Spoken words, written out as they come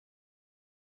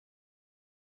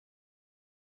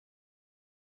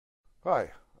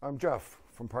Hi, I'm Jeff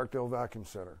from PARKDALE Vacuum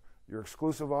Center, your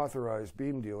exclusive authorized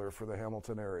beam dealer for the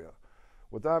Hamilton area.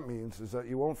 What that means is that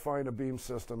you won't find a beam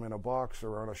system in a box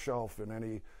or on a shelf in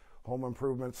any home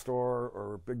improvement store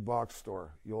or big box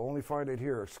store. You'll only find it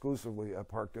here exclusively at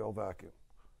PARKDALE Vacuum.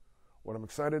 What I'm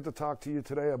excited to talk to you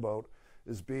today about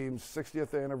is Beam's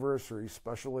 60th anniversary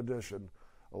special edition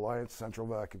Alliance Central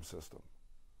Vacuum System.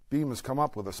 Beam has come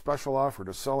up with a special offer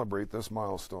to celebrate this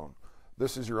milestone.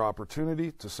 This is your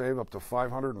opportunity to save up to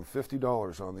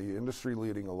 $550 on the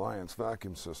industry-leading Alliance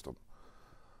vacuum system.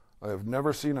 I have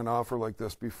never seen an offer like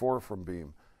this before from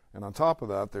Beam, and on top of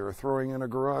that, they are throwing in a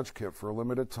garage kit for a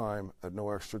limited time at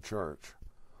no extra charge.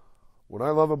 What I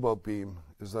love about Beam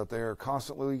is that they are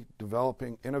constantly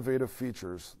developing innovative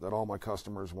features that all my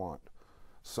customers want,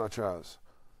 such as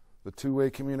the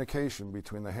two-way communication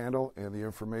between the handle and the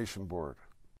information board,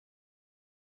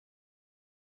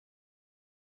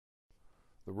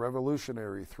 the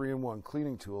revolutionary 3-in-1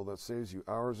 cleaning tool that saves you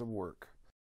hours of work,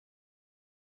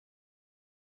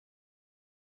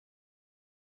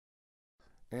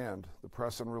 and the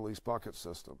press and release bucket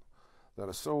system that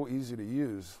is so easy to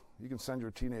use you can send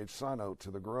your teenage son out to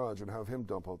the garage and have him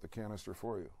dump out the canister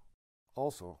for you.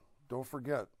 Also, don't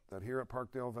forget that here at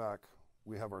PARKDALE Vac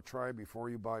we have our Try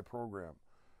Before You Buy program,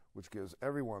 which gives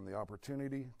everyone the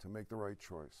opportunity to make the right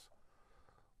choice.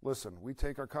 Listen, we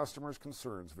take our customers'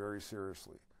 concerns very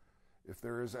seriously. If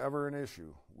there is ever an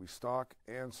issue, we stock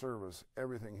and service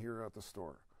everything here at the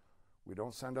store. We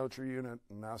don't send out your unit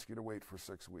and ask you to wait for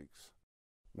 6 weeks.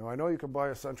 Now, I know you can buy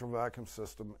a central vacuum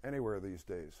system anywhere these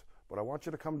days, but I want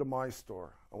you to come to my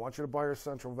store. I want you to buy your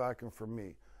central vacuum from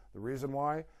me. The reason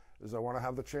why is I want to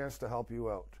have the chance to help you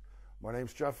out. My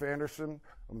name's Jeff Anderson.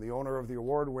 I'm the owner of the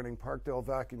award-winning PARKDALE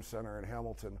Vacuum Center in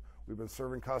Hamilton. We've been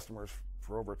serving customers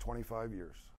for over 25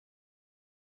 years.